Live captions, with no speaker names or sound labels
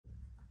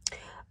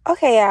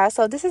Okay, yeah,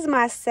 so this is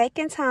my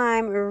second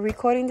time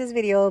recording this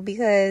video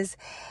because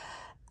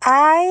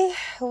I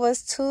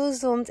was too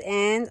zoomed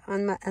in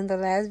on the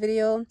last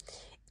video,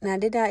 and I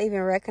did not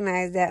even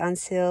recognize that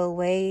until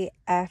way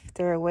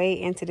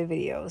into the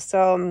video.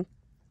 So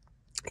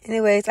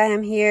anyways, I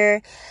am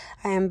here.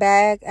 I am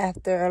back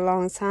after a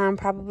long time,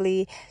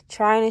 probably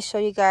trying to show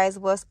you guys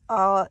what's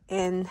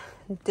in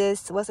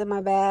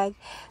my bag.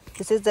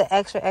 This is the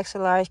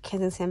extra large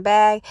Kensington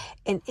bag.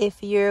 And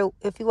if you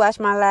watch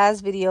my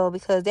last video,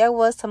 because there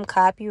was some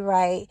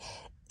copyright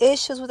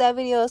issues with that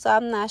video, so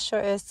I'm not sure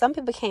if some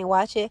people can't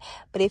watch it,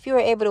 but if you were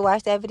able to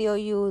watch that video,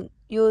 you'll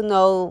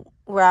know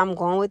where I'm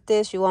going with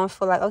this. You won't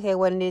feel like, okay,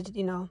 what did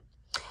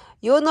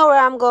you'll know where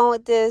I'm going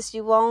with this.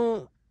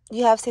 You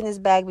have seen this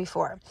bag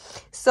before.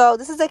 So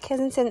this is a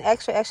Kensington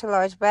extra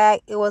large bag.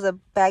 It was a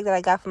bag that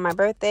I got for my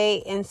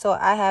birthday, and so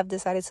I have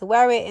decided to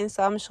wear it, and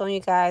so I'm showing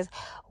you guys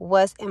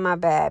what's in my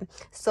bag.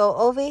 So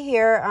over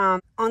here, on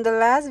the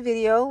last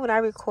video when I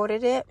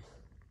recorded it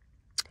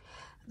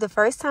the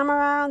first time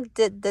around,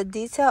 the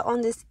detail on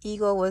this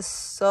eagle was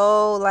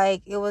so,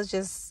 like, it was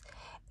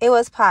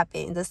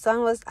popping. The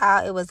sun was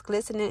out, it was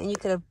glistening, and you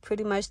could have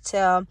pretty much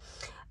tell.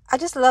 I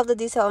just love the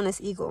detail on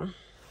this eagle.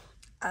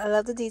 I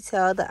love the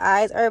detail. The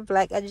eyes are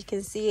black, as you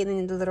can see, and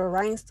then the little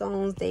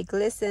rhinestones, they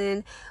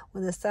glisten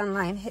when the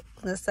sunlight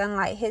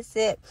hits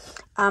it.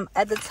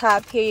 At the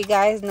top here, you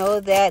guys know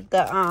that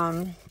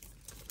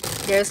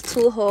there's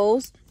two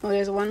holes. Oh,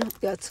 there's one.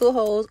 There are two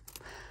holes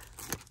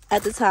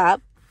at the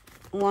top.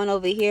 One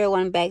over here,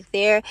 one back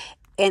there,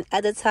 and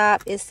at the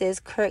top it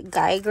says Kurt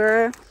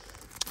Geiger,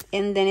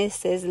 and then it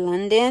says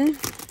London.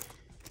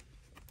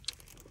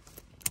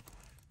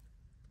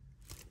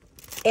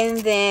 And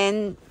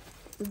then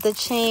the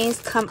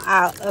chains come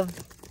out of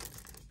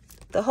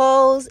the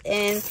holes,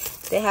 and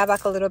they have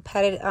like a little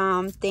padded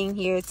thing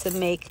here to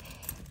make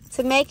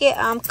it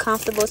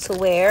comfortable to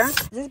wear.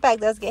 This bag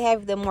does get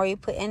heavy the more you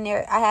put in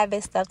there. I have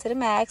it stuffed to the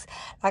max,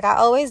 like I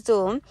always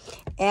do,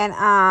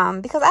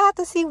 and because I have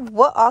to see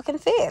what all can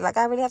fit. Like,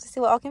 I really have to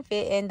see what all can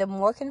fit, and the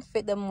more can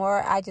fit, the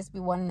more I just be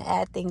wanting to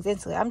add things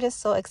into it. I'm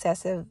just so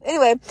excessive.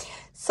 Anyway,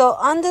 so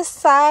on the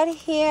side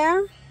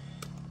here,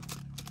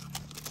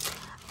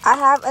 I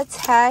have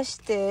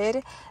attached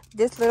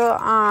this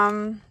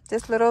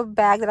little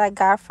bag that I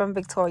got from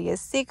Victoria's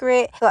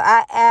Secret. So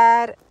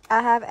I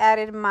have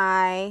added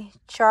my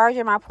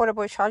charger, my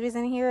portable chargers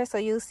in here. So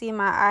you'll see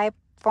my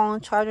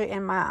iPhone charger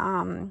and my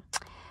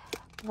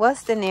my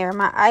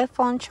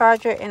iPhone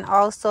charger, and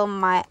also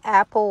my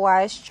Apple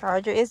Watch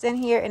charger is in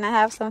here. And I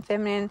have some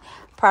feminine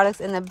products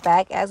in the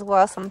back as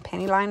well, some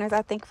penny liners,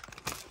 I think.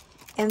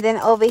 And then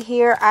over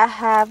here I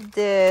have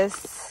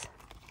this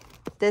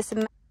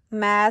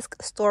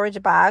mask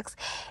storage box.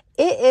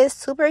 It is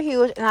super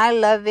huge and I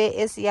love it.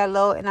 It's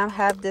yellow, and I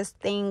have this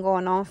thing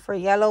going on for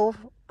yellow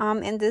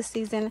in this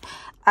season.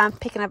 I'm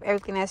picking up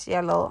everything that's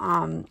yellow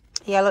and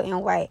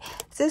white.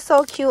 This is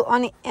so cute.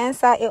 On the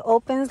inside, it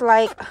opens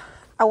like,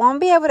 I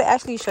won't be able to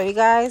actually show you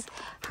guys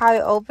how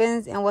it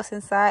opens and what's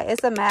inside.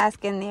 It's a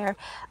mask in there,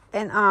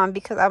 and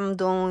because I'm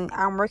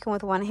working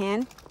with one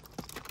hand.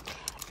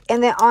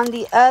 And then on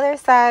the other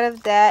side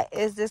of that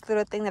is this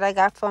little thing that I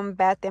got from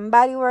Bath and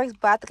Body Works,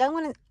 but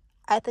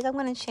I think I'm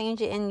gonna change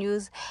it and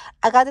use.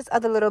 I got this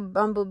other little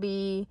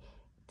bumblebee,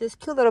 this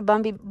cute little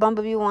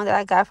bumblebee one that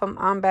I got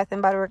from Bath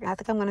and Body Works, and I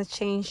think I'm gonna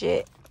change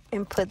it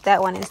and put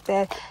that one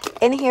instead.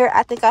 In here,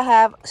 I think I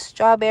have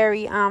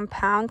strawberry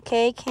pound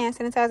cake hand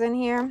sanitizer in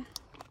here.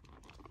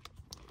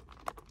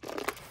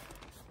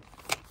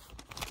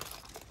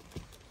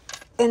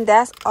 And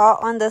that's all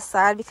on the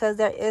side because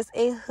there is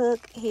a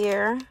hook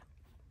here.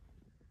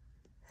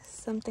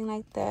 Something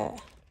like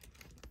that.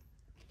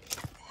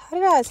 How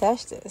did I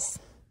attach this?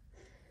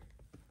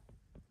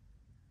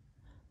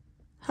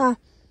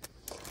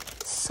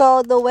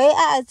 So the way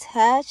I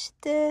attach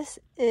this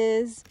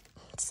is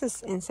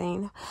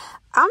insane.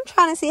 I'm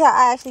trying to see how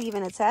I actually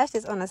even attach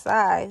this on the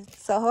side.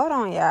 So hold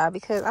on, y'all,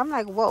 because I'm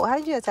like, whoa, how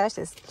did you attach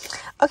this?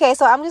 Okay,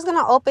 so I'm just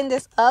gonna open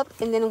this up,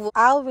 and then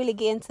I'll really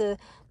get into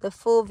the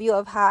full view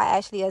of how I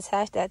actually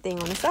attach that thing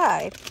on the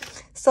side.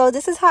 So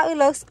this is how it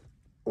looks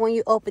when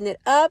you open it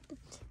up.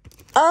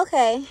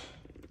 Okay,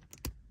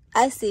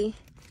 I see.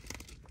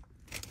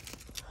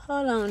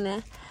 Hold on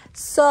now.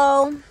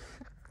 So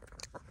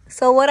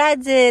what I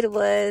did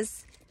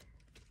was,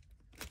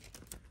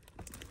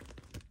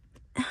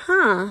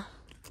 now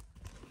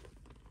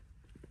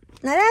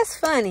that's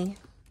funny.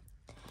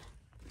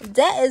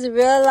 That is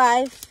real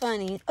life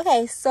funny.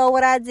 Okay, so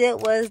what I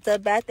did was the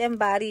Bath and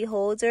Body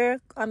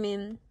holder. I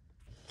did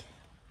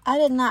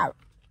not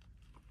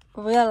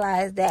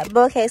realize that.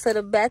 But okay, so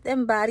the Bath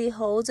and Body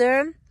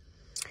holder,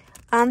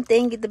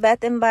 the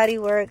Bath and Body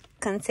Works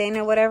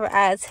container, whatever,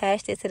 I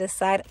attached it to the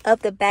side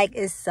of the bag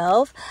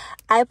itself.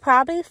 I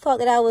probably thought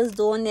that I was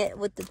doing it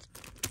with the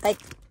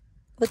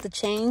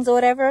chains or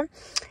whatever,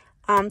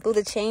 through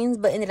the chains,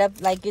 but ended up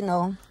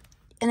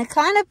and it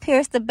kind of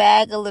pierced the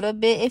bag a little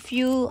bit, if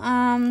you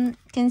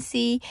can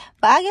see,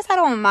 but I guess I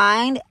don't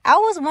mind. I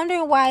was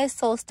wondering why it's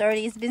so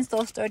sturdy. It's been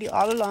so sturdy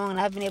all along, and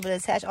I've been able to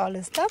attach all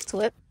this stuff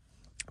to it.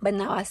 but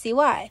now I see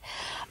why.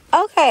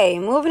 Okay,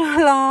 moving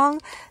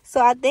along. So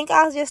I think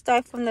I'll just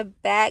start from the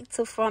back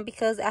to front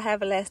because I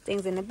have less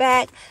things in the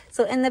back.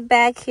 So in the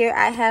back here,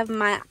 I have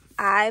my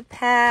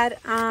iPad.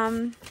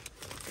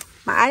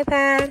 My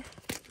iPad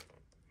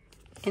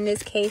in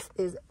this case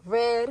is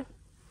red.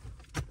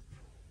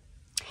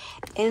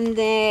 And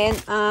then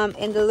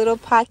in the little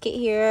pocket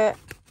here,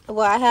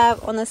 well, I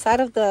have on the side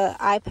of the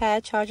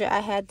iPad charger,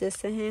 I had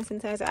this hand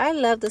sanitizer. I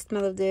love the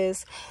smell of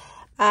this.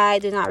 I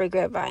do not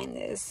regret buying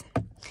this.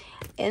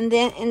 And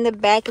then in the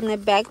back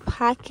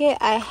pocket,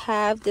 I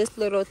have this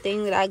little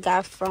thing that I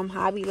got from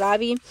Hobby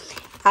Lobby.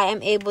 I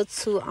am able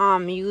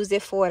to use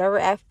it for whatever.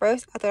 At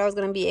first, I thought I was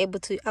gonna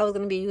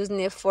be using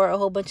it for a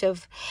whole bunch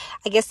of,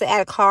 I guess, to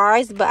add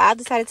cards. But I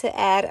decided to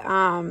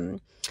add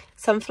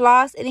some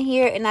floss in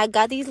here, and I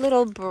got these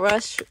little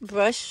brush.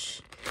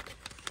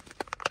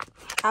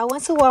 I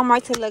went to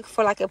Walmart to look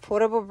for like a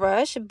portable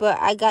brush, but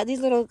I got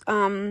these little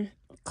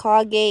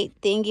Colgate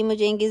thingy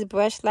majingies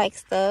brush like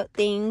stuff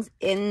things,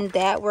 and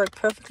that worked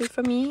perfectly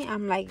for me.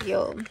 I'm like,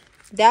 yo,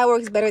 that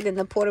works better than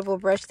the portable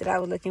brush that I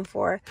was looking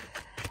for.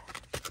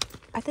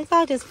 I think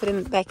I'll just put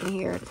it back in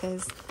here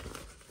because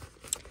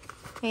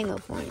ain't no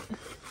point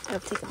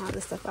of taking all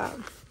this stuff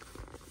out.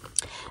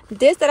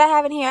 This that I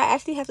have in here, I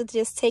actually have to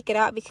just take it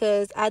out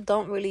because I'm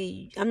not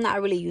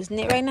really using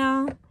it right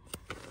now.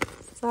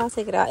 So I'll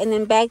take it out. And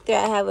then back there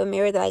I have a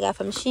mirror that I got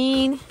from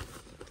Shein.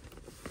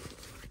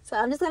 So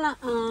I'm just gonna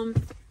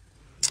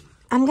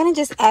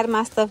just add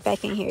my stuff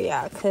back in here,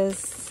 y'all,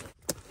 cause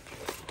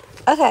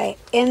okay.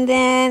 And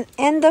then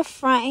in the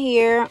front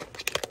here,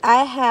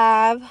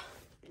 I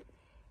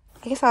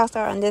guess I'll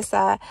start on this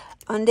side.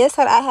 On this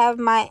side, I have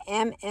my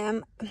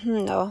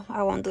no,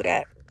 I won't do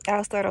that.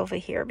 I'll start over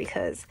here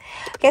because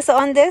okay. So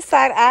on this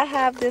side, I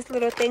have this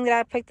little thing that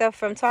I picked up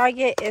from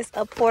Target. It's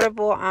a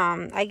portable,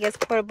 I guess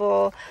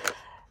portable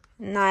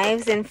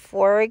knives and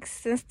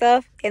forks and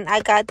stuff. And I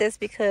got this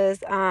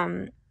because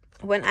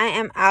when I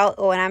am out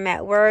or when I'm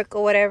at work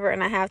or whatever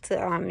and I have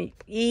to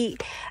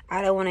eat,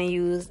 I don't want to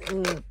use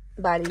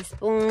anybody's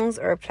spoons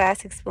or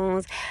plastic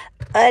spoons.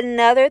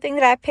 Another thing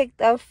that I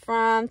picked up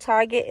from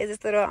Target is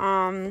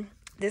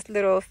this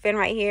little fin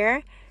right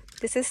here.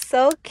 This is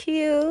so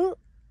cute.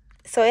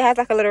 So it has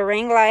like a little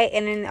ring light,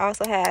 and then it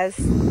also has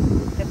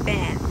the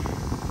fan.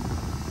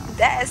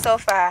 That is so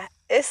fire.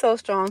 It's so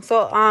strong.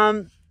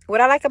 So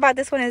what I like about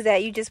this one is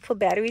that you just put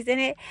batteries in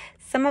it.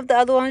 Some of the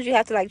other ones you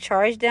have to like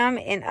charge them,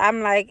 and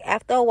I'm like,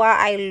 after a while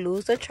I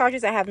lose the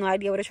chargers. I have no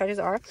idea what the chargers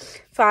are.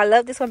 So I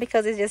love this one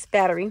because it's just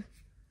battery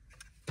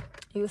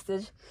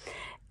usage.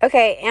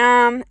 Okay,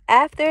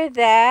 after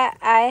that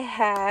I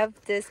have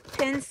this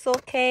pencil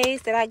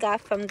case that I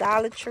got from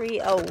Dollar Tree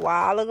a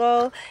while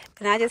ago,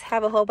 and I just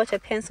have a whole bunch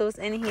of pencils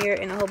in here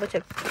and a whole bunch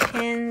of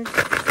pens.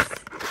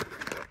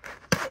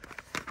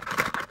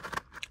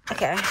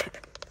 Okay,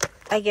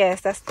 I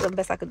guess that's the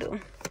best I could do.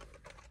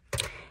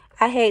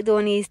 I hate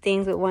doing these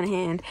things with one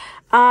hand.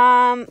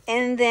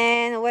 And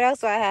then what else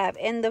do I have?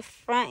 In the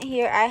front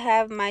here, I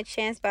have my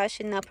Chance by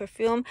Chanel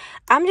perfume.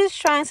 I'm just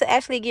trying to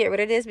actually get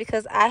rid of this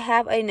because I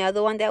have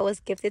another one that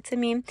was gifted to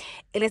me,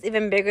 and it's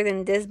even bigger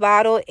than this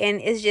bottle, and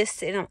it's just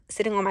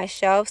sitting on my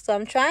shelf. So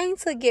I'm trying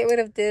to get rid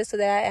of this so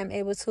that I am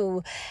able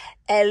to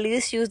at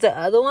least use the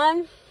other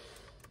one.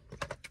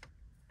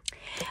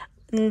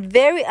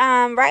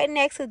 Right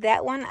next to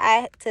that one,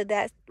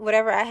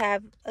 whatever, I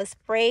have a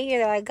spray here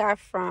that I got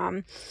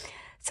from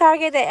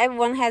Target that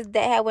everyone has,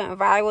 that had went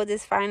viral.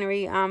 This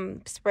Finery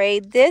spray.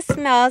 This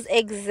smells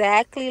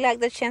exactly like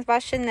the Chance by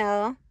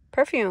Chanel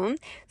perfume.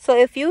 So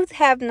if you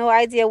have no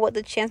idea what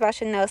the Chance by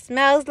Chanel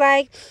smells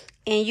like,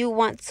 and you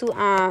want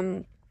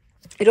to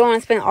you don't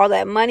want to spend all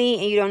that money,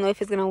 and you don't know if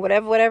it's gonna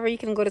whatever, you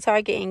can go to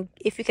Target, and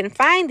if you can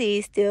find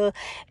these still,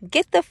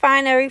 get the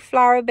Finery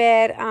Flower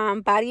Bed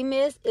body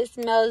mist. It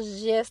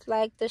smells just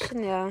like the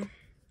Chanel.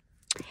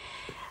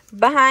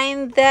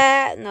 Behind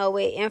that,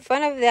 in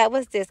front of that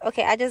was this.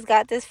 Okay, I just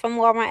got this from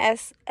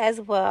Walmart as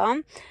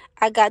well.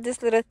 I got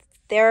this little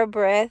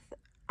TheraBreath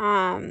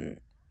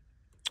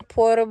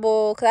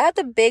portable, because I have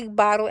the big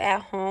bottle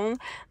at home,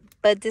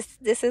 but this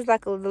is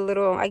like a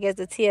little, I guess,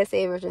 the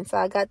TSA version. So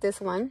I got this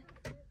one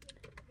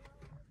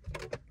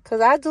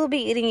because I do be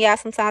eating, y'all,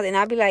 sometimes, and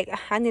I'll be like,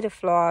 I need a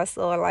floss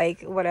or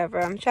like whatever.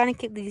 I'm trying to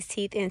keep these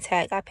teeth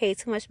intact. I paid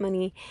too much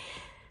money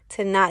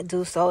to not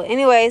do so.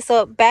 Anyway,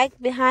 so back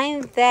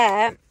behind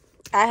that,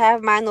 I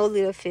have my No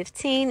Leader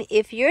 15.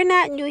 If you're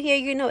not new here,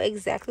 you know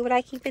exactly what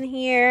I keep in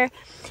here.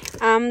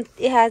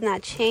 It has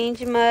not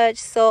changed much.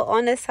 So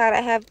on this side,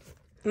 I have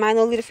my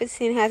No Leader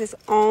 15 has its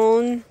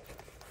own,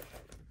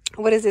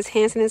 what is this,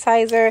 hand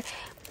sanitizer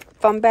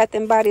from Bath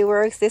and Body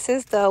Works. This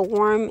is the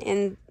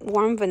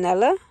warm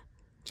vanilla.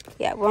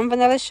 Yeah, warm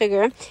vanilla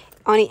sugar.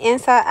 On the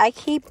inside, I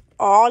keep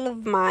all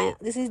of my,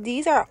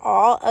 these are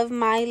all of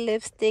my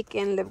lipstick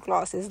and lip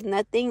glosses.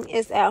 Nothing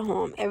is at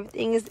home.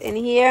 Everything is in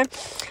here.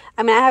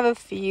 I mean, I have a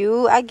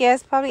few, I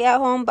guess, probably at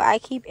home, but I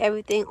keep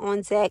everything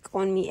on deck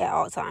on me at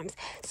all times.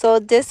 So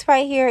this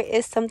right here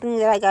is something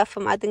that I got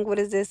from, I think, what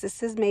is this?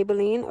 This is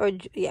Maybelline,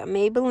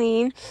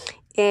 Maybelline.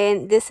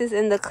 And this is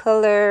in the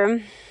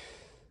color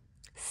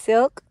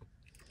Silk,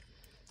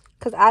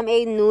 because I'm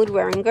a nude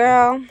wearing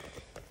girl.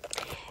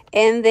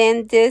 And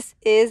then this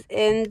is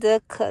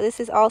this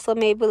is also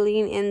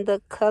Maybelline in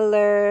the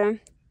color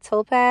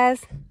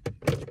Topaz.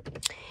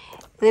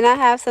 Then I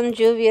have some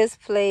Juvia's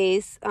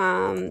Place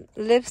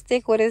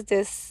lipstick. What is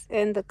this?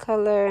 In the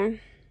color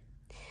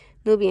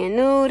Nubian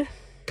Nude.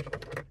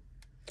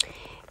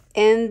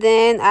 And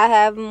then I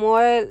have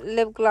more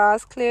lip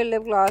gloss, clear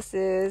lip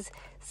glosses.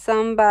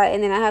 And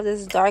then I have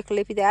this dark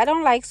lippy that I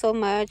don't like so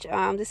much.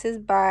 This is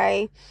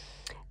by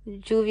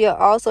Juvia.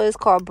 Also, it's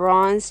called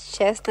Bronze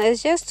Chestnut.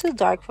 It's just too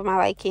dark for my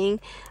liking.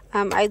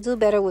 I do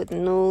better with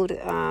nude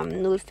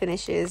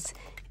finishes.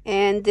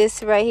 And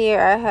this right here,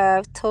 I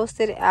have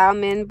Toasted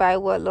Almond by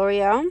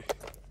L'Oreal.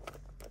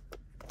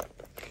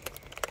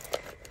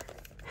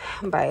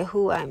 By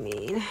who, I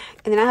mean.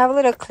 And then I have a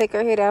little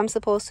clicker here that I'm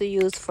supposed to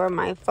use for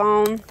my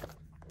phone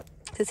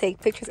to take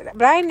pictures of that.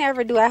 But I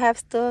never do. I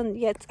have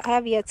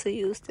yet to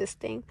use this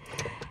thing.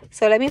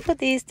 So let me put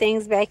these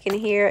things back in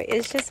here.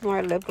 It's just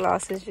more lip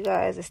glosses, you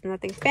guys. It's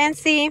nothing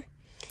fancy.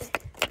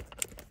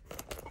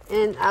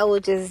 And I will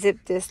just zip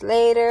this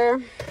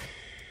later.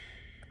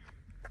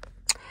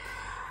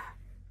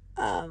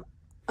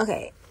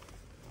 Okay.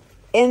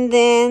 And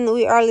then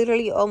we are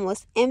literally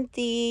almost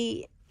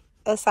empty,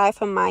 aside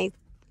from my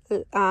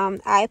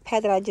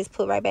iPad that I just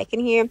put right back in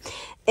here.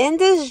 In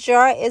this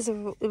jar is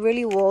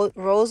really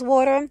rose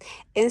water,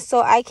 and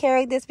so I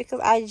carry this because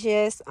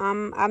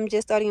I'm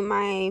just starting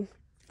my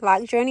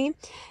lock journey,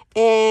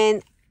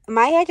 and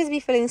my hair just be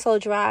feeling so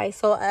dry.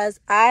 So as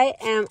I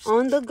am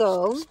on the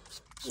go,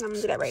 I'm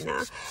gonna do that right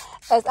now.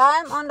 As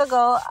I'm on the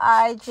go,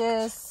 I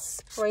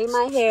just spray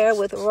my hair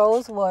with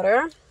rose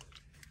water.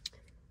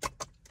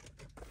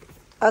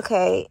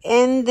 Okay,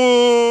 and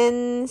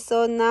then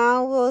so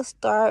now we'll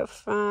start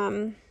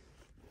from,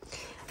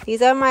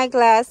 these are my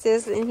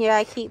glasses, and here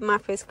I keep my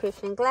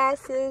prescription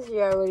glasses. You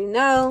already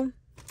know.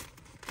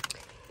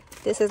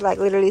 This is like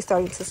literally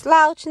starting to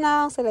slouch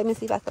now, so let me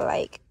see if I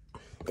can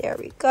there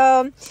we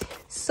go.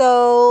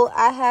 So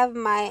I have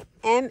my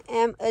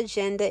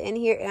agenda in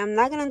here, and I'm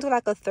not gonna do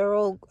like a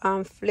thorough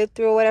flip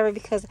through or whatever,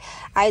 because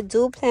I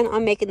do plan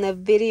on making a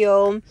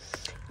video,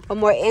 a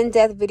more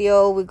in-depth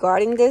video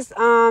regarding this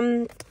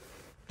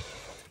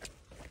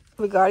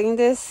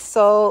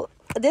So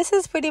this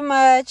is pretty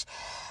much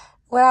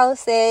what I would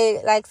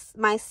say, like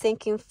my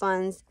sinking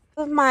funds.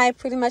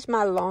 Pretty much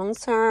my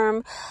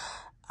long-term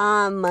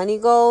money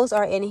goals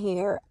are in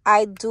here.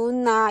 I do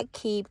not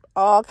keep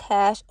all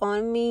cash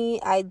on me.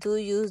 I do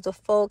use the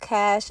full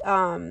cash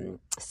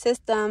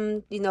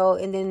system,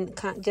 and then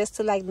just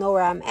to know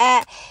where I'm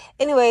at.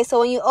 Anyway,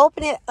 so when you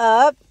open it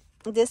up,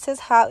 this is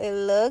how it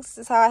looks.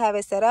 This is how I have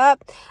it set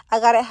up. I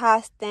got it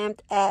hot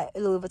stamped at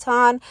Louis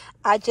Vuitton.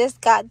 I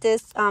just got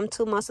this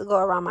 2 months ago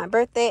around my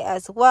birthday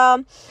as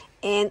well.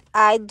 And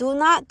I do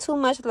not too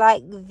much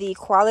like the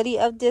quality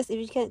of this. If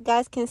you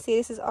guys can see,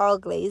 this is all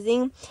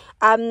glazing.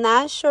 I'm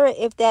not sure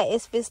if that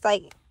is just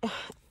I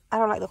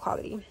don't like the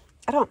quality.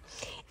 I don't.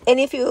 And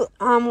if you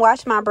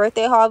watch my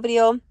birthday haul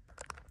video,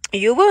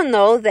 you will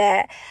know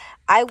that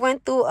I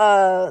went through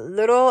a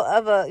little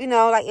of a,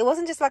 it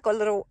wasn't just like a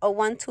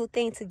 1-2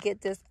 thing to get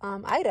this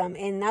item.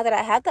 And now that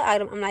I have the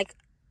item, I'm like,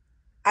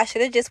 I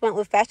should have just went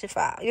with Fashion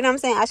File. You know what I'm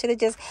saying? I should have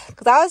just,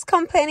 because I was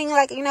complaining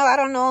I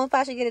don't know if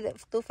I should get it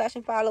through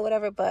Fashion File or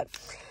whatever. But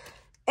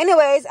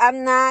anyways,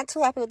 I'm not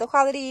too happy with the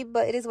quality,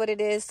 but it is what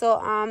it is. So,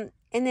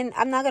 and then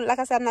I'm not going to, like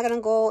I said, I'm not going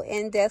to go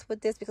in depth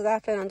with this because I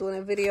plan on doing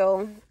a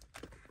video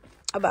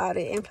about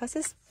it. And plus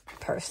it's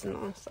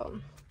personal. So,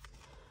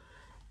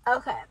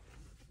 okay.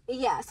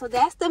 Yeah, so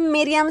that's the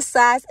medium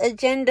size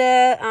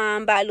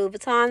agenda by Louis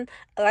Vuitton.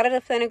 A lot of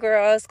the Planner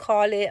girls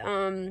call it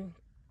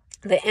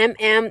the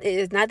MM. It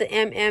is not the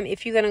MM.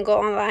 If you're gonna go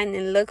online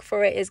and look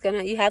for it,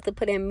 you have to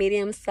put in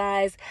medium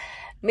size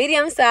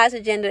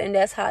agenda, and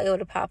that's how it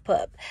will pop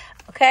up.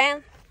 Okay.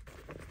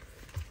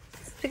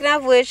 Speaking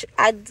of which,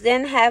 I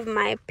then have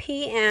my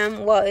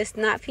PM. Well, it's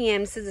not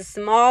PM. This is a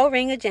small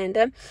ring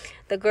agenda.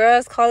 The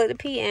girls call it the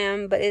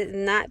PM, but it's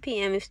not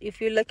PM.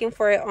 If you're looking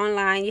for it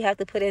online, you have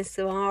to put in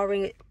small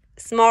ring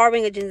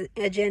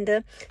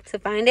agenda to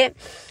find it.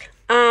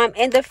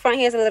 In the front,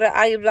 here's a little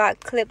audio block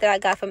clip that I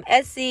got from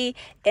Etsy,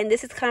 and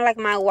this is kind of like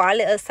my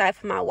wallet aside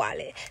from my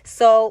wallet.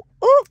 So,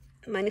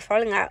 money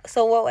falling out.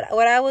 So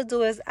what I would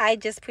do is I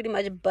just pretty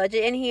much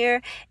budget in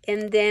here,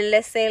 and then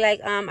let's say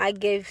I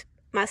give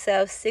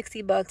myself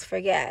 $60 for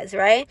gas,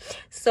 right?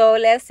 So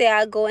let's say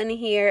I go in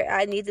here,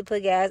 I need to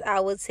put gas. I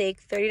would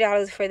take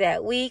 $30 for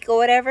that week or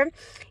whatever,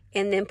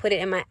 and then put it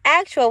in my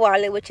actual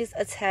wallet, which is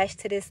attached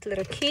to this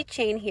little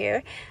keychain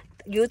here.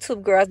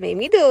 YouTube girls made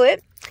me do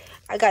it.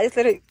 I got this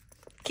little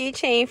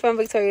keychain from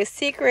Victoria's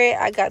Secret.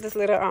 I got this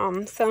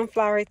little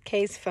sunflower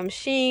case from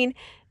Shein,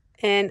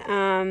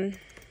 and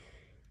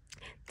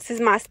this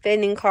is my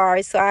spending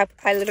card. So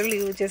I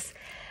literally would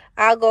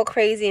I'll go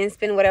crazy and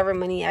spend whatever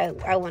money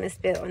I want to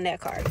spend on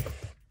that card.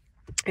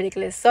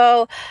 Ridiculous.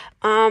 So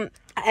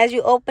As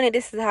you open it,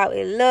 this is how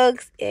it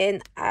looks.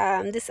 And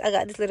this, I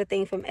got this little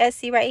thing from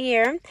Etsy right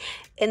here,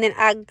 and then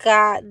I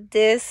got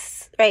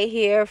this right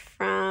here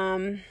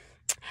from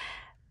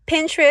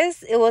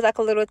Pinterest. It was like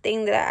a little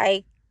thing that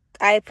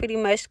I pretty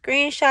much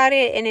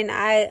screenshotted, and then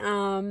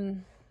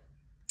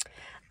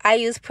I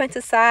used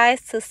printer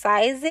size to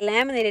size it,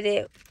 laminated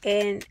it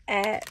in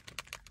at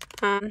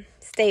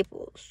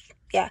Staples.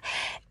 Yeah,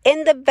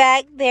 in the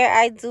back there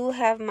I do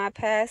have my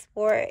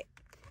passport,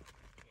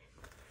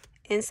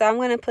 and so I'm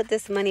gonna put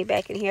this money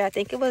back in here. I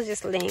think it was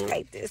just laying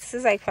like this.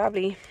 This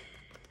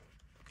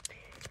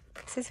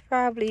is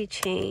probably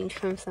change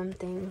from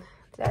something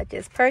that I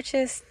just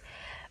purchased.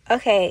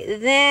 Okay,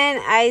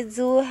 then I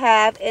do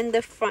have in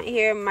the front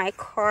here my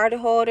card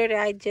holder that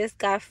I just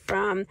got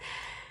from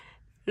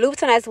Louis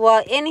Vuitton as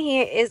well. In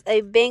here is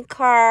a bank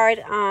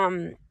card.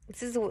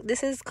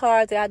 This is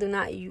cards that I do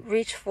not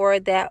reach for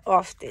that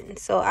often,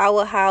 so I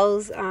will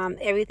house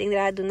everything that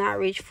I do not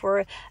reach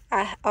for.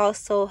 I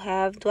also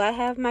have, do I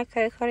have my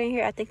credit card in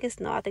here? I think it's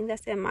no. I think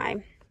that's in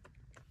my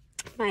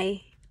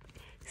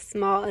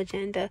small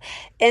agenda.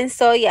 And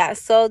so yeah,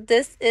 so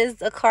this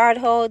is a card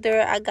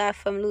holder I got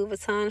from Louis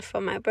Vuitton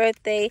for my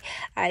birthday.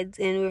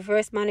 In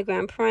reverse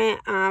monogram print.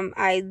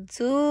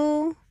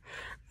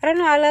 I don't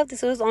know. I love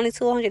this. It was only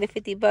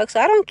 $250, so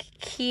I don't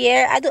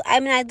care. I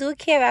do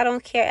care, but I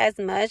don't care as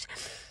much.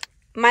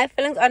 My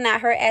feelings are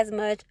not hurt as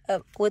much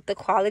with the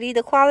quality.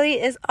 The quality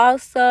is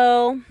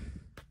also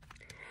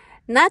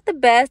not the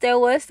best. There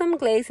was some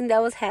glazing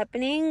that was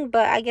happening,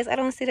 but I guess I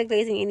don't see the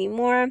glazing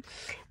anymore.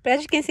 But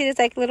as you can see, there's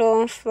like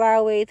little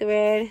flyaway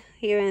thread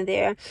here and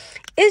there.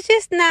 It's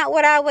just not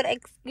what I would,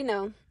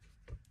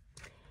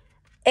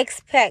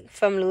 expect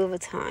from Louis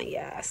Vuitton.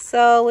 Yeah,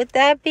 so with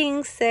that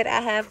being said,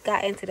 I have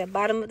gotten to the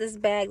bottom of this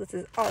bag. This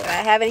is all that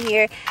I have in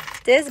here.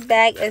 This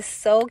bag is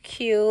so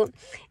cute,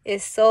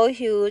 it's so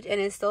huge,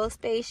 and it's so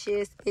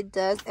spacious. It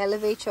does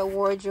elevate your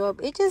wardrobe.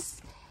 It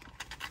just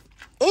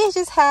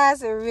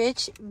has a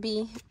rich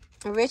B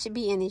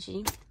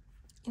energy.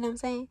 You know what I'm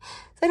saying?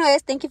 So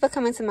anyways, thank you for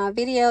coming to my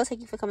videos.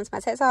 Thank you for coming to my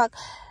TED Talk.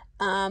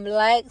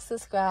 Like,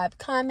 subscribe,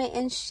 comment,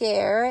 and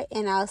share,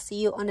 and I'll see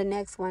you on the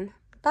next one.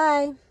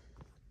 Bye.